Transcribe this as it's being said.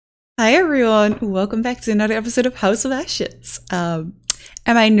Hi everyone, welcome back to another episode of House of Ashes. Am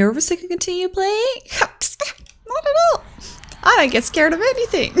I nervous I can continue playing? Not at all. I don't get scared of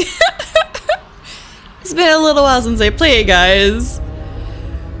anything. It's been a little while since I played, guys.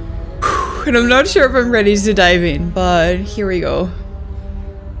 And I'm not sure if I'm ready to dive in, but here we go.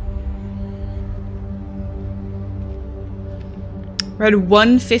 We're at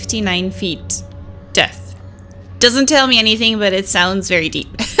 159 feet. Death. Doesn't tell me anything, but it sounds very deep.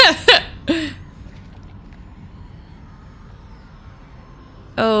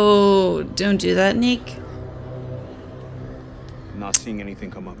 Oh, don't do that, Nick. I'm not seeing anything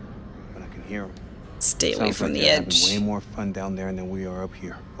come up, but I can hear them. Stay away from the edge. Way more fun down there than we are up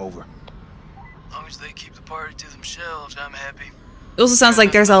here. Over. As long as they keep the party to themselves, I'm happy. It also sounds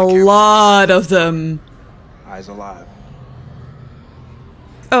like there's a lot of them. Eyes alive.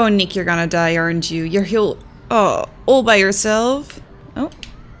 Oh, Nick, you're gonna die, aren't you? You're healed. Oh, all by yourself? Oh.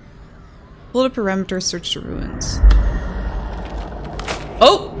 Hold a perimeter, search the ruins.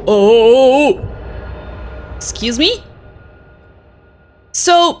 Oh! Oh! Excuse me?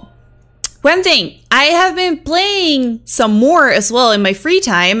 So, one thing. I have been playing some more as well in my free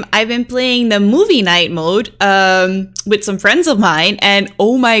time. I've been playing the movie night mode with some friends of mine. And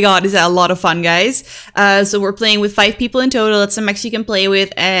oh my god, is that a lot of fun, guys. So we're playing with 5 people in total. That's the max you can play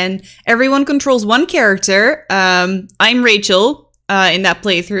with. And everyone controls one character. I'm Rachel in that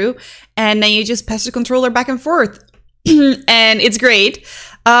playthrough. And then you just pass the controller back and forth. And it's great.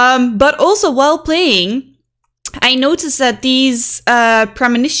 But also while playing, I noticed that these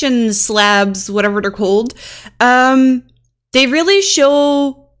premonition slabs, whatever they're called, they really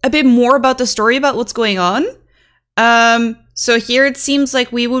show a bit more about the story, about what's going on. So here it seems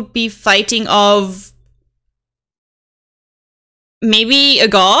like we would be fighting of maybe a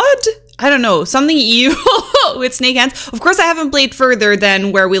god? I don't know, something evil with snake hands. Of course, I haven't played further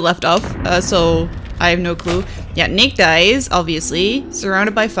than where we left off, so I have no clue. Yeah, Nick dies, obviously,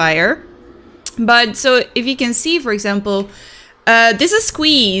 surrounded by fire. But so if you can see, for example, this is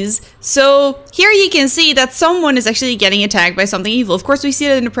Squeeze. So here you can see that someone is actually getting attacked by something evil. Of course, we see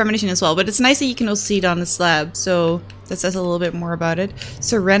it in the premonition as well, but it's nice that you can also see it on the slab. So that says a little bit more about it.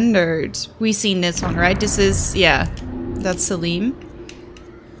 Surrendered. We've seen this one, right? This is, yeah, that's Salim.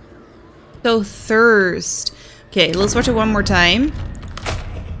 So thirst. Okay, let's watch it one more time.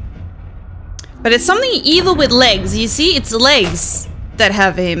 But it's something evil with legs. You see, it's the legs that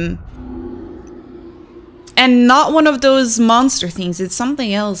have him. And not one of those monster things. It's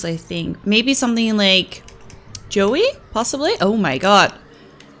something else, I think. Maybe something like Joey, possibly? Oh my god.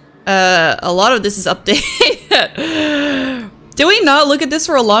 A lot of this is updated. Did we not look at this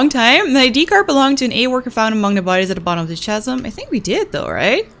for a long time? The ID card belonged to an A worker found among the bodies at the bottom of the chasm. I think we did, though,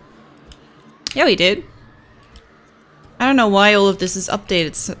 right? Yeah, we did. I don't know why all of this is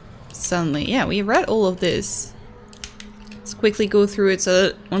updated suddenly. Yeah, we read all of this. Let's quickly go through it so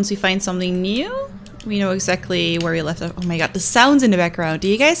that once we find something new, we know exactly where we left off. Oh my god, the sounds in the background. Do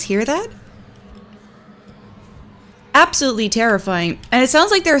you guys hear that? Absolutely terrifying. And it sounds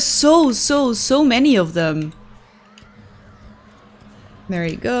like there's so many of them. There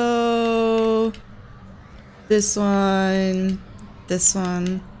you go. This one. This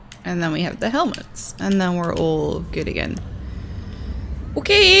one. And then we have the helmets. And then we're all good again.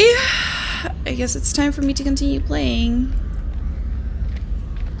 Okay. I guess it's time for me to continue playing.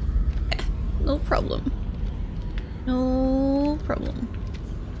 No problem. No problem.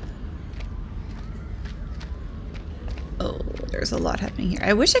 Oh, there's a lot happening here.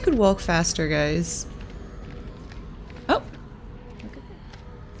 I wish I could walk faster, guys. Oh.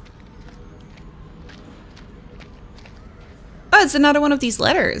 Oh, it's another one of these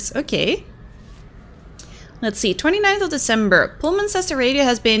letters. Okay. Let's see. 29th of December. Pullman says the radio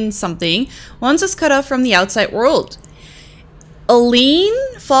has been something. Once was cut off from the outside world.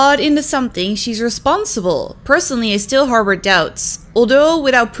 Aline fought into something. She's responsible. Personally, I still harbor doubts. Although,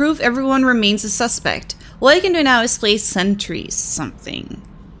 without proof, everyone remains a suspect. All I can do now is place sentries. Something.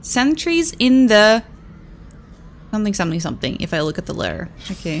 Sentries in the... something, if I look at the letter.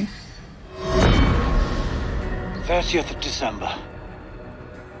 Okay. 30th of December.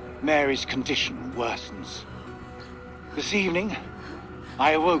 Mary's condition worsens. This evening,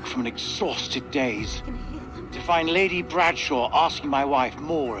 I awoke from an exhausted daze to find Lady Bradshaw asking my wife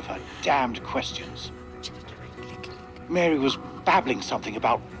more of her damned questions. Mary was babbling something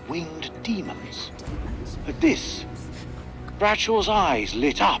about winged demons. At this, Bradshaw's eyes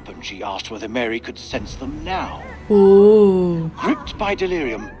lit up and she asked whether Mary could sense them now. Ooh. Gripped by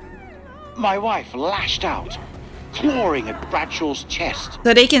delirium, my wife lashed out, clawing at Bradshaw's chest.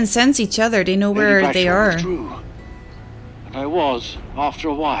 So they can sense each other. They know where they are. Withdrew, and I was, after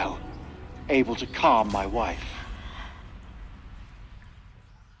a while, able to calm my wife.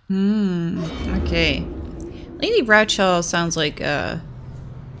 Okay. Lady Bradshaw sounds like a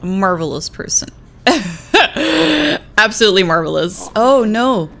marvelous person. Absolutely marvelous. Oh,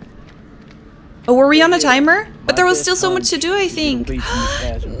 no. Oh, were we on a timer? But there was still so much to do, I think.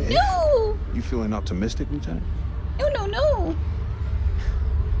 No! You feeling optimistic, Lieutenant? No, no, no.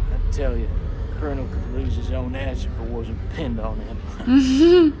 I tell you, Colonel could lose his own ass if it wasn't pinned on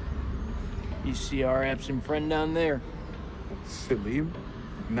him. You see our absent friend down there? Salim?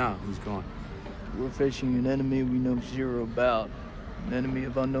 Nah, he's gone. We're facing an enemy we know zero about. An enemy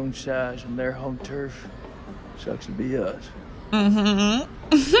of unknown size on their home turf. Sucks to be us. I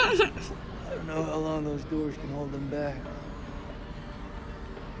don't know how long those doors can hold them back.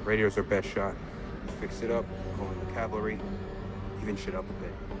 Radio's our best shot. Fix it up, call in the cavalry, even shit up a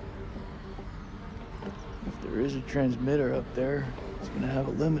bit. If there is a transmitter up there, it's gonna have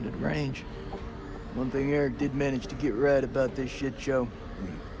a limited range. One thing Eric did manage to get right about this shit show.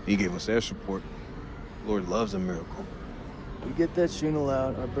 He gave us air support. Lord loves a miracle. We get that signal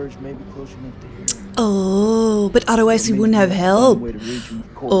out, our birds may be close enough to hear. Oh, but otherwise we wouldn't have help.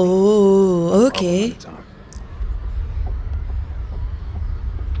 Oh, okay.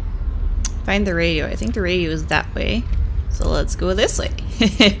 Find the radio. I think the radio is that way. So let's go this way.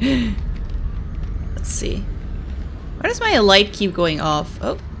 Let's see. Why does my light keep going off?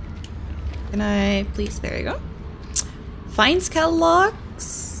 Oh. Can I please? There you go. Finds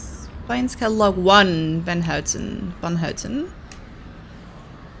catalogs. Finds catalog 1. Van Houten. Van Houten.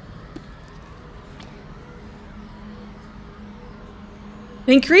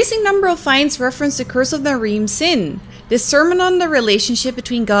 An increasing number of finds reference the curse of Narim Sin. This sermon on the relationship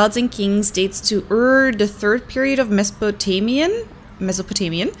between gods and kings dates to the 3rd period of Mesopotamian.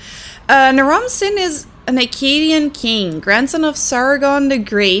 Naram Sin is an Akkadian king, grandson of Sargon the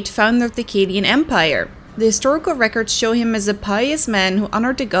Great, founder of the Akkadian Empire. The historical records show him as a pious man who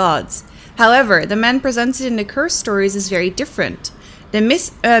honored the gods. However, the man presented in the curse stories is very different. The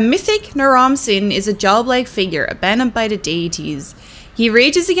mythic Naram Sin is a job-like figure, abandoned by the deities. He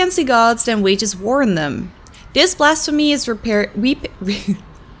rages against the gods, then wages war on them. This blasphemy is repaid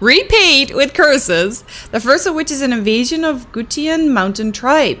with curses, the first of which is an invasion of Gutian mountain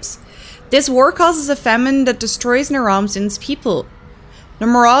tribes. This war causes a famine that destroys Naram Sin's people. The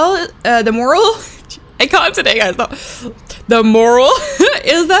moral I can't today, guys. The moral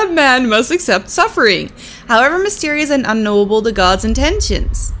is that man must accept suffering, however mysterious and unknowable the god's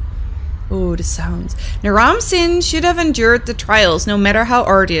intentions. Oh, the sounds. Naram Sin should have endured the trials, no matter how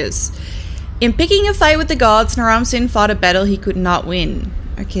arduous. In picking a fight with the gods, Naram Sin fought a battle he could not win.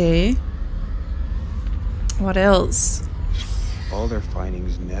 Okay. What else? All their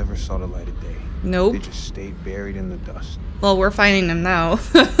findings never saw the light of day. Nope. They just stayed buried in the dust. Well, we're finding them now.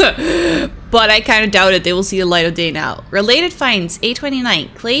 But I kind of doubt it. They will see the light of day now. Related finds.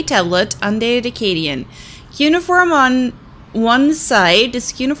 A29. Clay tablet. Undated Akkadian. Cuneiform on one side.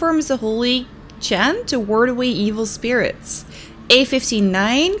 This cuneiform is a holy chant to ward away evil spirits.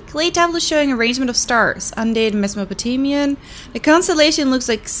 A59. Clay tablet showing arrangement of stars. Undated Mesopotamian. The constellation looks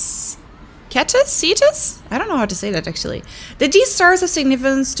like Cetus? I don't know how to say that actually. Did these stars have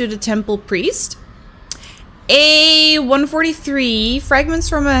significance to the temple priest? A143. Fragments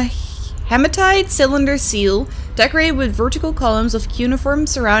from a hematite cylinder seal decorated with vertical columns of cuneiform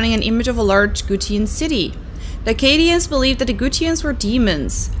surrounding an image of a large Gutian city. The Akkadians believed that the Gutians were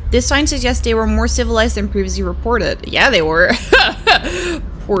demons. This sign suggests they were more civilized than previously reported. Yeah, they were.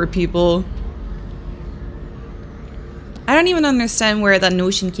 Poor people. I don't even understand where that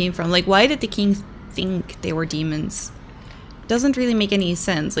notion came from. Like, why did the king think they were demons? It doesn't really make any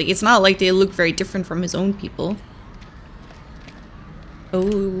sense. Like, it's not like they look very different from his own people.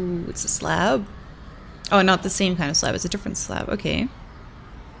 Oh, it's a slab? Oh, not the same kind of slab. It's a different slab. Okay.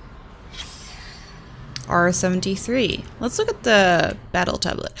 R73. Let's look at the battle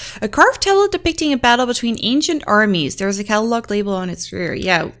tablet. A carved tablet depicting a battle between ancient armies. There's a catalog label on its rear.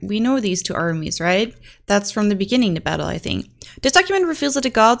 Yeah, we know these two armies, right? That's from the beginning of the battle, I think. This document reveals that the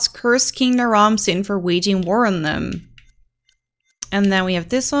gods cursed King Naram Sin for waging war on them. And then we have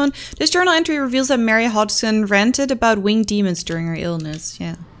this one. This journal entry reveals that Mary Hodgson ranted about winged demons during her illness.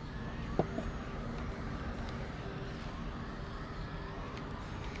 Yeah.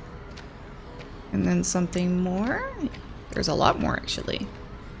 And then something more. There's a lot more, actually.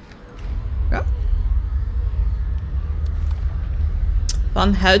 Oh.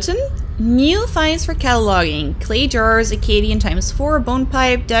 Van Houten. New finds for cataloging. Clay jars, Akkadian ×4, bone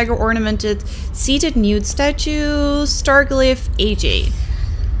pipe, dagger ornamented, seated nude statue, star glyph, AJ.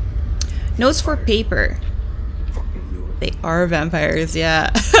 Notes for paper. Fucking knew it. They are vampires,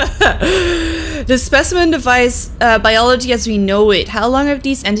 yeah. The specimen defies biology as we know it. How long have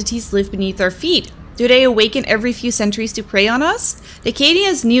these entities lived beneath our feet? Do they awaken every few centuries to prey on us? The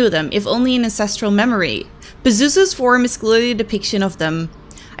Acadians knew them, if only in ancestral memory. Pazuzu's form is clearly a depiction of them.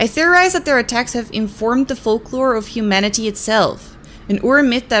 I theorize that their attacks have informed the folklore of humanity itself. An Ur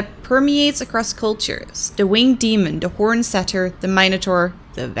myth that permeates across cultures. The winged demon, the horned satyr, the minotaur,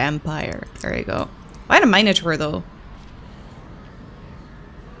 the vampire. There you go. Why the minotaur though?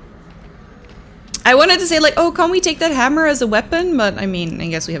 I wanted to say like, oh, can't we take that hammer as a weapon? But I mean, I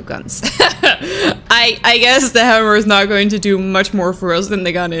guess we have guns. I guess the hammer is not going to do much more for us than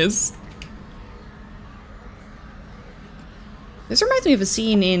the gun is. This reminds me of a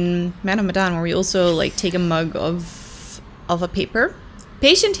scene in Man of Medan where we also like take a mug of a paper.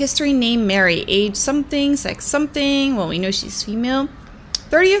 Patient history, name Mary, age something, sex something. Well, we know she's female.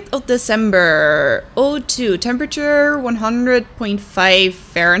 30th of December, 02, temperature 100.5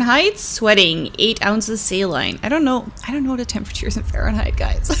 Fahrenheit, sweating 8 ounces saline. I don't know the temperatures in Fahrenheit,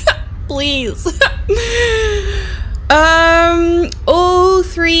 guys. Please.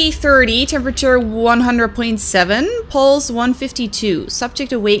 03:30, temperature 100.7, pulse 152,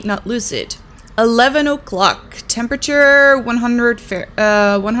 subject awake, not lucid. 11 o'clock, temperature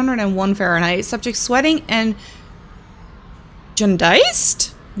 101 Fahrenheit, subject sweating and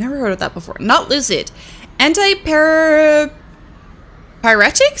jaundiced? Never heard of that before. Not lucid.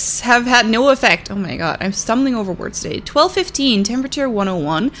 Antipyretics have had no effect. Oh my god, I'm stumbling over words today. 12:15, temperature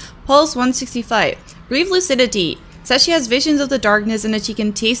 101, pulse 165. Brief lucidity. Says she has visions of the darkness and that she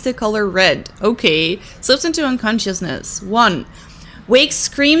can taste the color red. Okay. Slips into unconsciousness. 1. Wakes,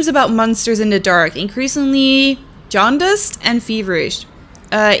 screams about monsters in the dark. Increasingly jaundiced and feverish.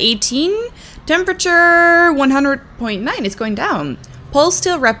 18. Temperature 100.9. It's going down. Pulse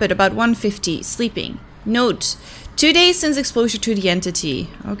still rapid, about 150. Sleeping. Note. 2 days since exposure to the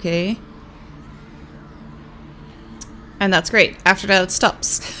entity. Okay. And that's great. After that, it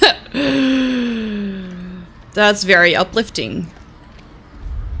stops. That's very uplifting.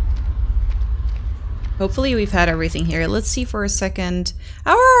 Hopefully we've had everything here. Let's see for a second.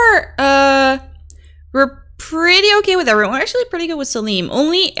 We're pretty okay with everyone. We're actually pretty good with Salim.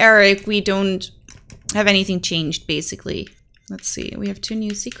 Only Eric, we don't have anything changed, basically. Let's see. We have 2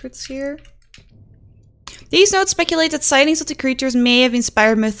 new secrets here. These notes speculate that sightings of the creatures may have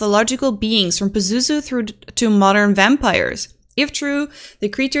inspired mythological beings from Pazuzu through to modern vampires. If true, the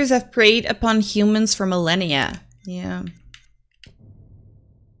creatures have preyed upon humans for millennia. Yeah.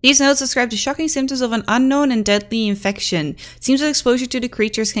 These notes describe the shocking symptoms of an unknown and deadly infection. It seems that exposure to the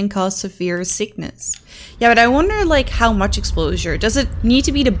creatures can cause severe sickness. Yeah, but I wonder, like, how much exposure? Does it need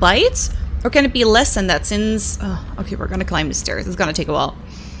to be the bites? Or can it be less than that since... Oh, okay, we're gonna climb the stairs. It's gonna take a while.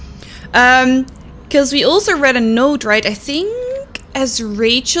 Because we also read a note, right? I think as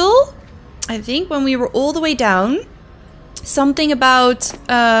Rachel, I think when we were all the way down, something about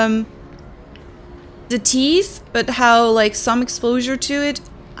the teeth, but how like some exposure to it,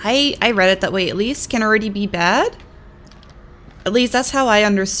 I read it that way at least, can already be bad. At least that's how I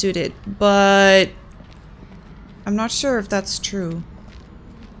understood it, but I'm not sure if that's true.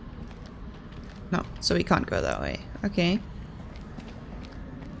 No, so we can't go that way. Okay.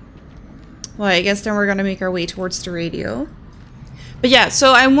 Well, I guess then we're gonna make our way towards the radio. But yeah,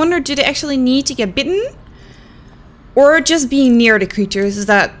 so I wonder, do they actually need to get bitten? Or just being near the creatures, is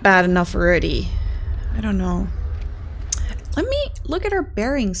that bad enough already? I don't know. Let me look at our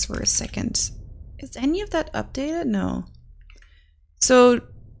bearings for a second. Is any of that updated? No. So,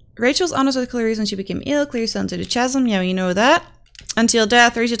 Rachel's honest with Clarice when she became ill. Clarice fell into the chasm. Yeah, you know that. Until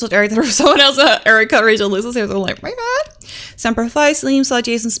death, Rachel told Eric that there was someone else. Eric cut Rachel loose. So they're like, my bad. Semper Fi, Salim saw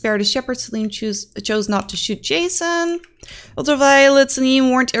Jason spare the shepherd. Salim chose not to shoot Jason. Ultraviolet, Salim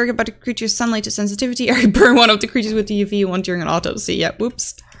warned Eric about the creature's sunlight to sensitivity. Eric burned one of the creatures with the UV one during an autopsy. Yeah,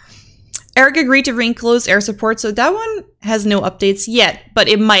 whoops. Eric agreed to bring close air support, so that one has no updates yet, but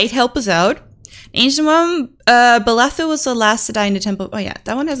it might help us out. Ancient one, Belethu was the last to die in the temple. Oh yeah,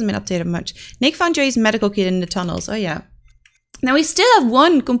 that one hasn't been updated much. Nick found Joey's medical kit in the tunnels. Oh yeah. Now we still have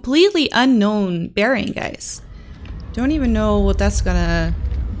one completely unknown bearing, guys. Don't even know what that's gonna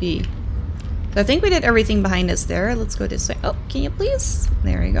be. So I think we did everything behind us there. Let's go this way. Oh, can you please?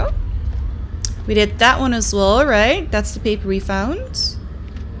 There we go. We did that one as well, right? That's the paper we found.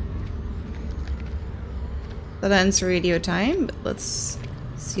 That ends radio time, but let's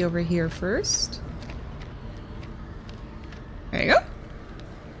see over here first. There you go.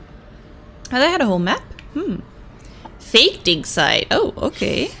 Oh, they had a whole map? Fake dig site. Oh,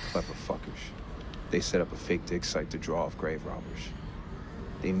 okay. Clever fuckers. They set up a fake dig site to draw off grave robbers.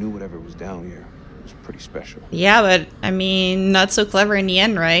 They knew whatever was down here was was pretty special. Yeah, but I mean, not so clever in the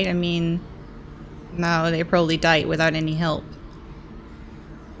end, right? I mean, no, they probably died without any help.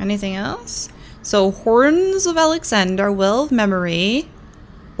 Anything else? So, Horns of Alexander, Well of Memory,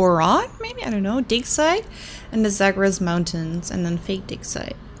 Boron, maybe? I don't know. Dig Site, and the Zagros Mountains, and then Fake Dig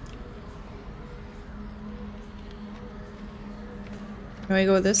Site. Can we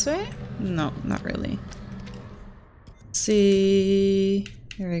go this way? No, not really. Let's see.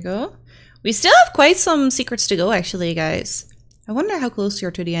 Here we go. We still have quite some secrets to go, actually, guys. I wonder how close you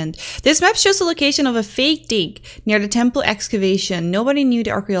are to the end. This map shows the location of a fake dig near the temple excavation. Nobody knew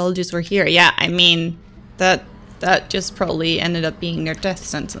the archaeologists were here. Yeah, I mean, that just probably ended up being their death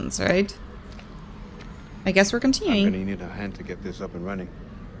sentence, right? I guess we're continuing. I'm gonna need a hand to get this up and running.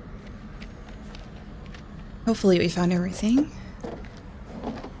 Hopefully we found everything.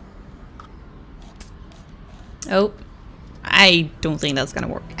 Oh, I don't think that's gonna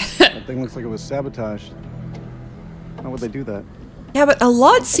work. That thing looks like it was sabotaged. How would they do that? Yeah, but a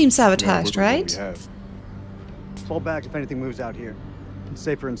lot seems sabotaged, Yeah, right? Fall back if anything moves out here. It's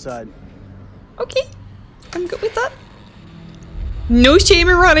safer inside. Okay, I'm good with that. No shame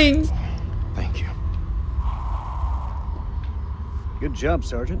in running. Thank you. Good job,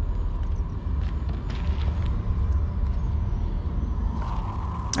 Sergeant.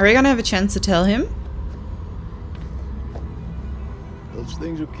 Are we gonna have a chance to tell him? Those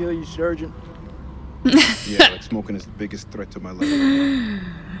things will kill you, Sergeant. Yeah, like smoking is the biggest threat to my life.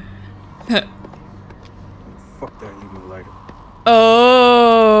 Fuck that, leave me a lighter.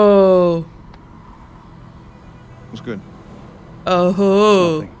 Oh. What's good?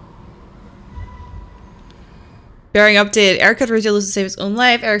 Oh. Nothing. Bearing update. Eric cut Rachel to save his own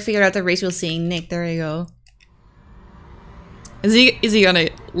life. Eric figured out that Rachel was seeing Nick. There you go. Is he gonna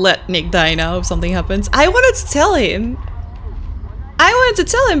let Nick die now if something happens? I wanted to tell him.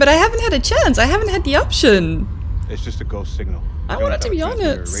 But I haven't had a chance. I haven't had the option. It's just a ghost signal. I wanted to be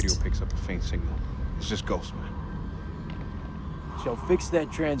honest. Radio picks up a faint signal. It's just ghost, man. Shall fix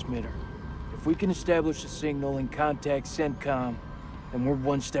that transmitter. If we can establish a signal and contact CENTCOM, then we're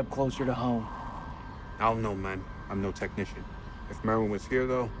one step closer to home. I don't know, man. I'm no technician. If Merwin was here,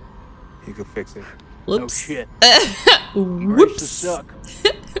 though, he could fix it. No Whoops. shit. Whoops. Suck.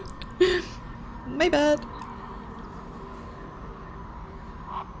 My bad.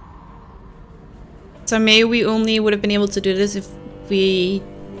 So maybe we only would have been able to do this if we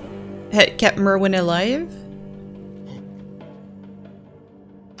had kept Merwin alive?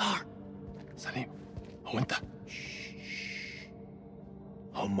 سليم هو انت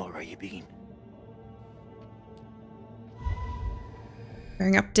هم قريبين.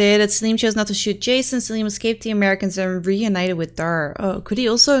 Bearing updated. Salim chose not to shoot Jason. Salim escaped the Americans and reunited with Dar. Oh, could he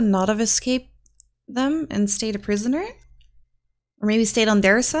also not have escaped them and stayed a prisoner? Or maybe stayed on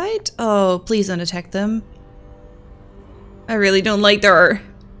their side? Oh, please don't attack them. I really don't like Dar.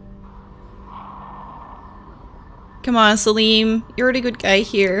 Come on, Salim. You're a good guy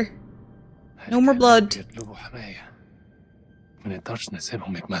here. No more blood.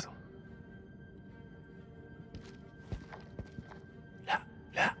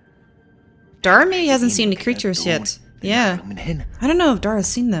 Dar maybe hasn't seen the creatures yet. Yeah. I don't know if Dar has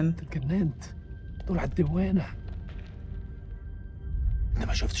seen them. انت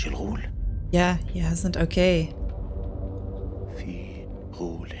ما شفتش الغول؟ Yeah, he hasn't. Okay. في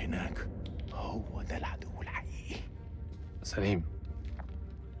غول هناك هو ده العدو الحقيقي. سليم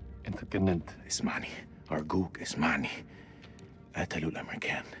انت اتجننت. اسمعني ارجوك اسمعني. قتلوا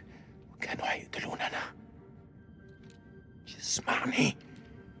الامريكان وكانوا هيقتلوننا. اسمعني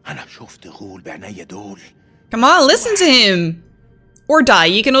انا شفت غول بعينيا دول. Come on, listen to him. Or die.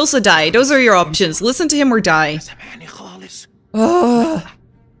 You can also die. Those are your options. Listen to him or die. سامعني خالص.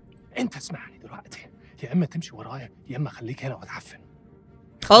 انت اسمعني دلوقتي. يا اما تمشي ورايا يا اما خليك هنا وتعفن.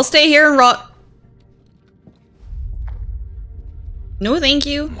 I'll stay here and rot. No, thank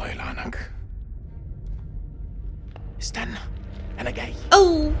you. الله يلعنك. استنى انا جاي.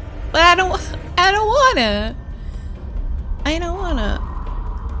 Oh, but I don't wanna. I don't wanna.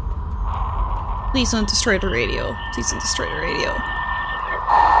 Please don't destroy the radio. Please don't destroy the radio.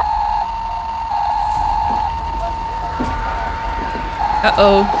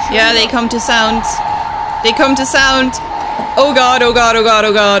 Uh-oh. Yeah, they come to sound. They come to sound. Oh god, oh god, oh god,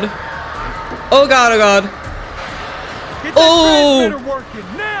 oh god. Oh god, oh god. Oh!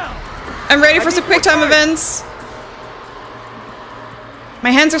 I'm ready for some quick time events. My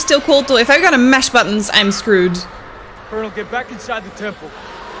hands are still cold though. If I gotta mash buttons, I'm screwed. Colonel, get back inside the temple.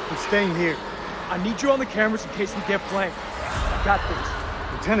 I'm staying here. I need you on the cameras in case we get flanked. I got this.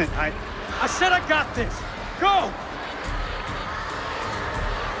 Lieutenant, I said I got this. Go!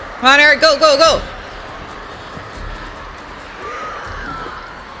 Come on, Eric, go, go, go!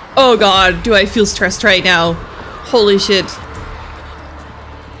 Oh god, do I feel stressed right now. Holy shit.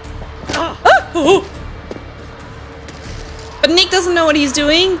 Ah! Oh! But Nick doesn't know what he's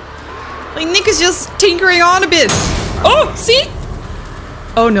doing. Like, Nick is just tinkering on a bit. Oh, see?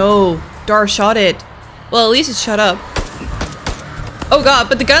 Oh no, Dar shot it. Well, at least it shut up. Oh god,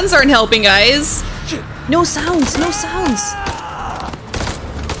 but the guns aren't helping, guys. No sounds, no sounds.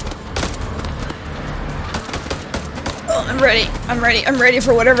 Oh, I'm ready, I'm ready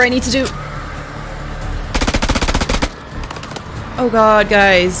for whatever I need to do. Oh god,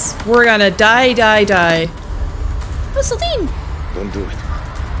 guys. We're gonna die. Oh, Salim! Don't do it.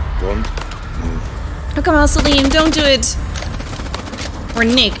 Don't move. Oh, come on, Salim, don't do it. We're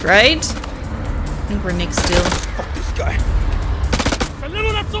Nick, right? I think we're Nick still. Fuck this guy.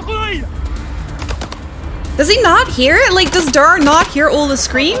 Does he not hear it? Like, does Dar not hear all the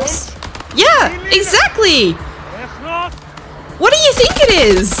screams? Yeah, exactly! What do you think it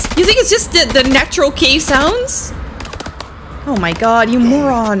is? You think it's just the natural cave sounds? Oh my god, you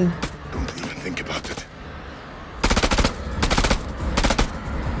moron. Don't even think about it.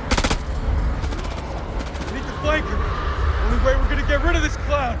 We need the flanker. Only way we're gonna get rid of this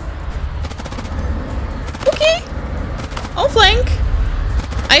cloud. Okay. I'll flank.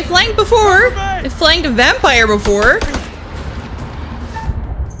 I flanked before. I flanked a vampire before.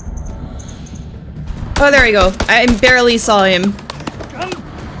 Oh, there we go. I barely saw him.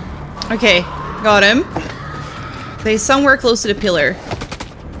 Okay, got him. He's somewhere close to the pillar.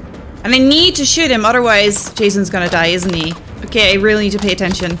 And I need to shoot him, otherwise Jason's gonna die, isn't he? Okay, I really need to pay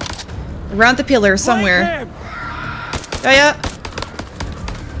attention. Around the pillar, somewhere. Yeah.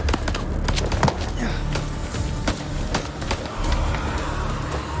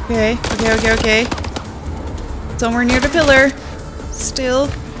 Okay. Somewhere near the pillar. Still.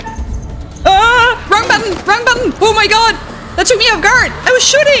 Ah! Wrong button! Oh my god! That took me off guard! I was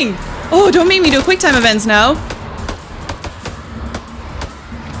shooting! Oh, don't make me do quick time events now.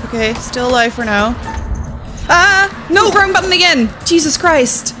 Okay, still alive for now. Ah! No, wrong button again! Jesus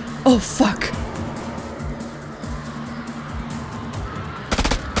Christ! Oh, fuck.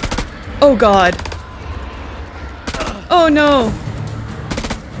 Oh god. Oh no.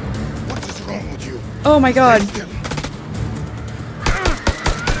 What is wrong with you? Oh my god.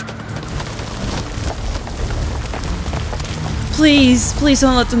 Please, please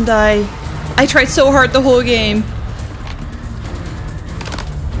don't let them die. I tried so hard the whole game.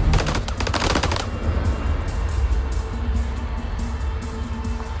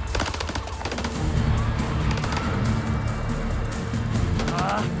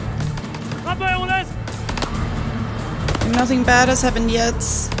 Nothing bad has happened yet.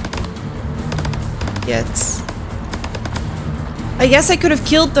 I guess I could have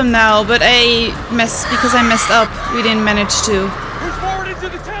killed them now, but because I messed up, we didn't manage to.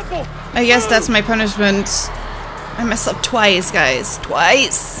 I guess that's my punishment. I messed up twice, guys.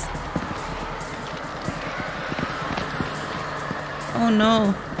 Twice. Oh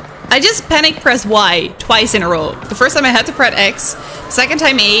no. I just panic pressed Y twice in a row. The first time I had to press X, second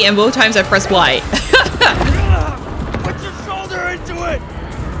time A, and both times I pressed Y. Put your shoulder into it!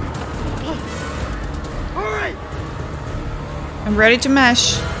 Hurry! I'm ready to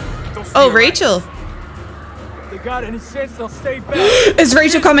mash. Oh, Rachel. If they got any sense, they'll stay back. Is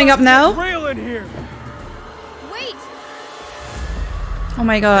Rachel coming up now? Rail in here. Wait! Oh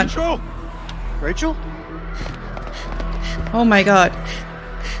my god. Rachel? Rachel? Oh my god.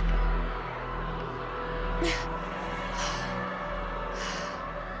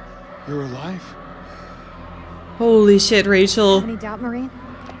 You're alive? Holy shit, Rachel. Any doubt, Marine?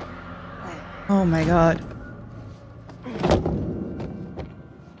 Oh my god.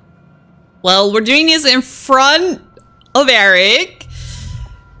 Well, we're doing this in front of Eric.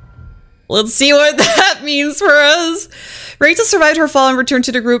 Let's see what that means for us. Rachel survived her fall and returned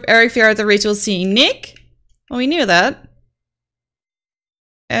to the group. Eric figured out that Rachel was seeing Nick. Well, we knew that.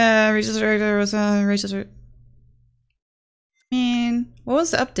 Rachel's director was Man, what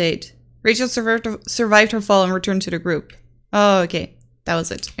was the update? Rachel survived her fall and returned to the group. Oh, okay. That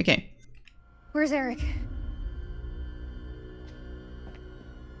was it. Okay. Where's Eric?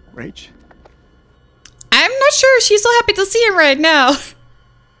 Rach? I'm not sure she's so happy to see him right now.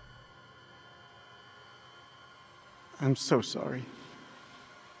 I'm so sorry.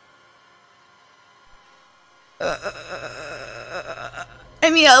 I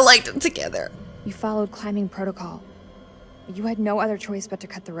mean, I liked them together. You followed climbing protocol. You had no other choice but to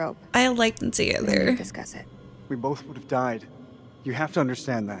cut the rope. I liked them We need together. to discuss it. We both would have died. You have to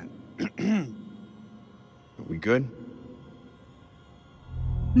understand that. Are we good?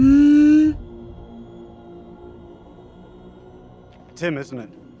 Tim, isn't it?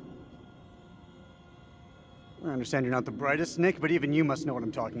 I understand you're not the brightest, Nick, but even you must know what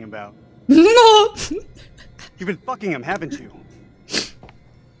I'm talking about. No! You've been fucking him, haven't you?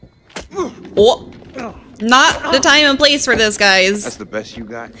 Oh. Not the time and place for this, guys. That's the best you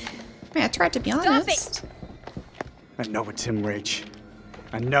got? I tried to be honest. I know it's him, Rach.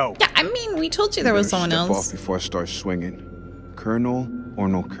 I know. Yeah, I mean, we told you there was someone Step else. off before I start swinging. Colonel or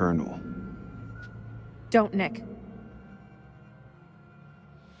no colonel? Don't, Nick.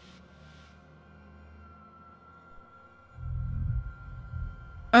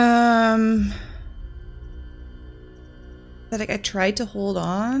 Like I tried to hold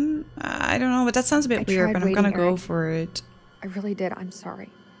on. I don't know, but that sounds a bit weird. But I'm gonna go for it. I really did. I'm sorry.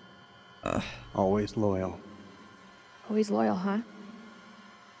 Always loyal. Always loyal, huh?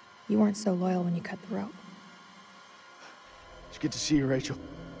 You weren't so loyal when you cut the rope. It's good to see you, Rachel.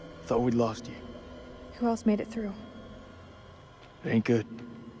 Thought we'd lost you. Who else made it through? It ain't good.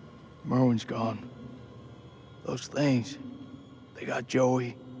 Merwin's gone. Those things, they got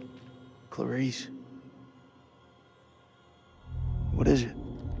Joey, Clarice. What is it?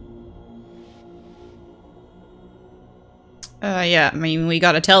 Yeah, I mean, we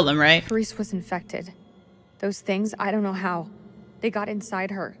gotta tell them, right? Clarice was infected. Those things, I don't know how. They got inside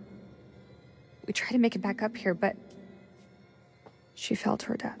her. We tried to make it back up here, but she fell to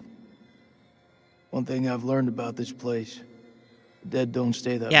her death. One thing I've learned about this place, the dead don't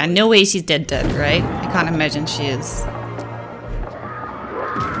stay that Yeah, way. no way she's dead, right? I can't imagine she is. You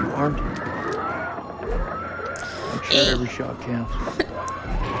armed? Make sure every shot counts.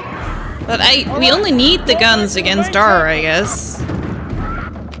 But we only need the guns against Dar, I guess.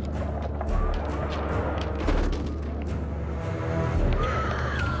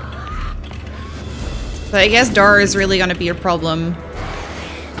 But I guess Dar is really gonna be a problem.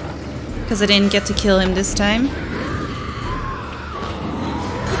 Because I didn't get to kill him this time. We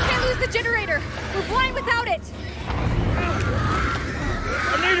can't lose the generator! We're blind without it!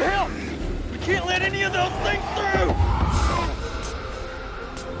 I need help! We can't let any of those things through!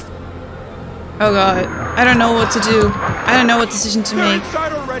 Oh god, I don't know what to do. I don't know what decision to They're make.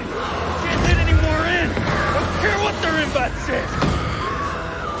 inside already! Can't let any more in! Don't care what their invite says!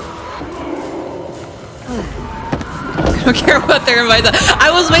 I don't care what they're invited.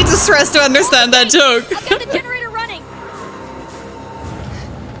 I was way too stressed to understand that joke. I'll get the generator running!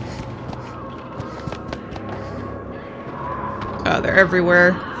 Oh, they're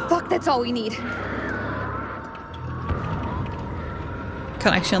everywhere. Fuck, that's all we need.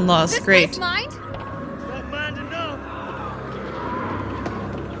 Connection lost. This Great. place mine? Don't mind enough!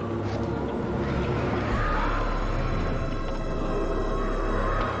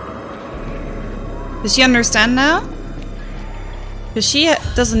 Does she understand now? Because she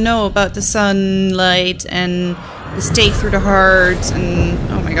doesn't know about the sunlight and the stake through the heart and...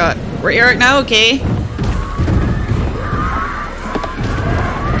 Oh my god. We're here right now? Okay.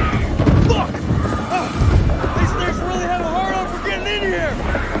 Look! These things really have a hard on for getting in here!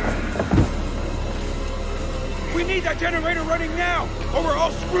 We need that generator running now, or we're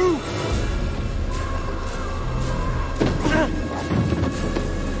all screwed!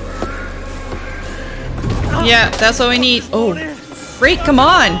 Yeah, that's what we need. Oh. Great, come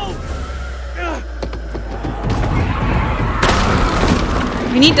on!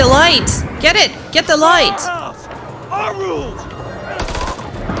 We need the light! Get it! Get the light! Our rules!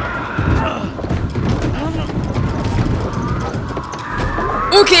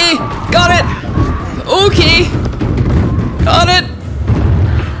 Okay! Got it! Okay! Got it!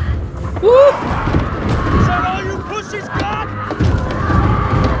 Woo! Is that all you pussies got?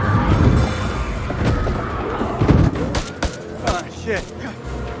 Ah, shit.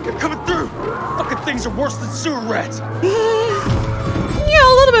 They're coming through! Fucking things are worse than sewer rats! Yeah,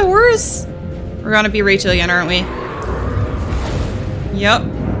 a little bit worse. We're gonna be Rachel again, aren't we? Yep.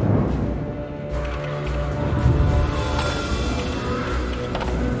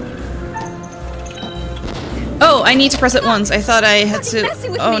 Oh, I need to press it once. I thought I had to...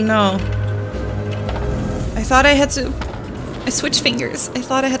 Oh no. I thought I had to... I switched fingers. I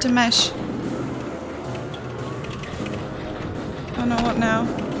thought I had to mesh. Oh no, what now?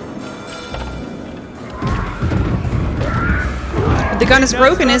 The gun is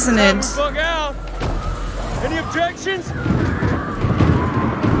broken, isn't it? Bug out. Any objections?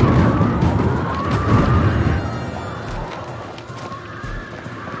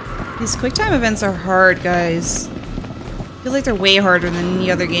 These QuickTime events are hard, guys. I feel like they're way harder than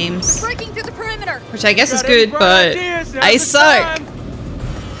the other games. Breaking through the perimeter! Which I guess is good, but I suck.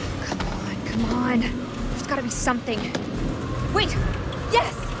 Come on. There's gotta be something. Wait!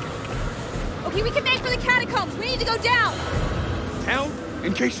 Yes! Okay, we can make for the catacombs. We need to go down. Town?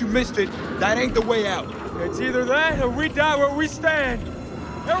 In case you missed it, that ain't the way out. It's either that or we die where we stand.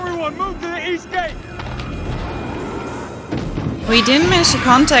 Everyone move to the east gate. We didn't manage to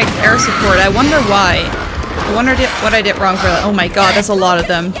contact air support. I wonder why. I wonder what I did wrong for that. Oh my god, that's a lot of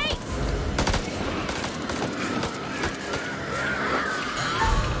them.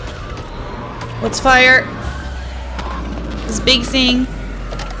 Let's fire. This big thing.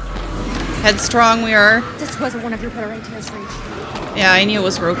 Headstrong we are. This wasn't one of your better ideas, Reach. Yeah, I knew it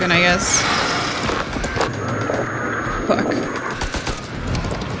was broken, I guess. Fuck.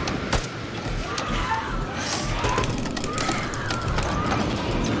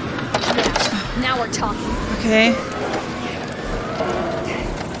 Yeah, now we're talking. Okay.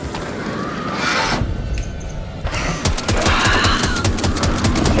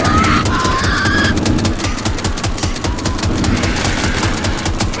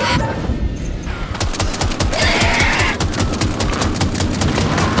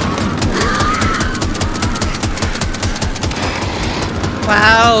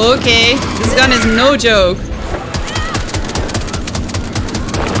 Wow, okay. This gun is no joke.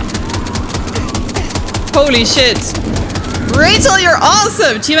 Holy shit. Rachel, you're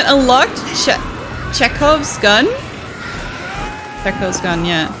awesome! Achievement unlocked. Chekhov's gun? Chekhov's gun,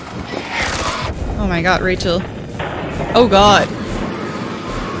 yeah. Oh my god, Rachel. Oh god.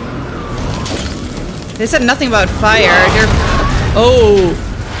 They said nothing about fire. Oh.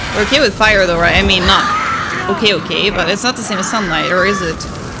 We're okay with fire though, right? I mean, not okay, but it's not the same as sunlight, or is it?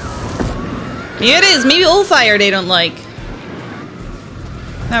 Yeah, it is. Maybe all fire they don't like.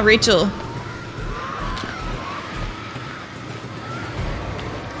 Now, Rachel.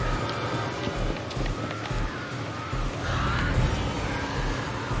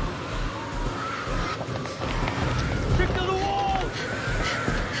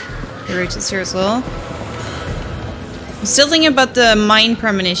 Okay, Rachel's here as well. I'm still thinking about the mine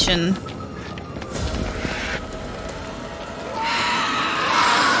premonition.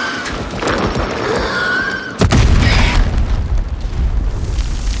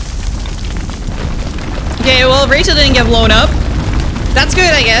 Okay, well, Rachel didn't get blown up. That's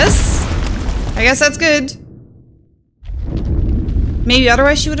good, I guess. I guess that's good. Maybe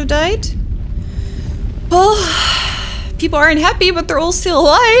otherwise she would have died? Well, people aren't happy, but they're all still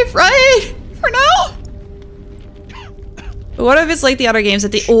alive, right? For now. But what if it's like the other games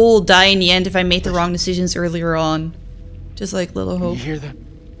that they all die in the end if I made the wrong decisions earlier on? Just like Little Hope. You hear that?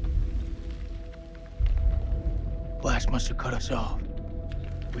 Blast must have cut us off.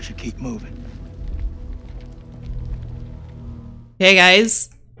 We should keep moving. Okay, guys.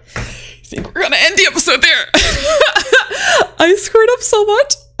 I think we're gonna end the episode there. I screwed up so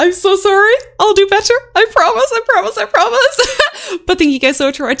much. I'm so sorry. I'll do better. I promise, I promise, I promise. But thank you guys so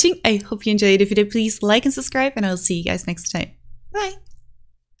much for watching. I hope you enjoyed. If you did, please like and subscribe, and I'll see you guys next time. Bye.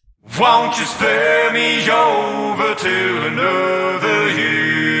 Won't you spare me over to another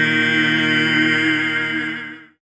year?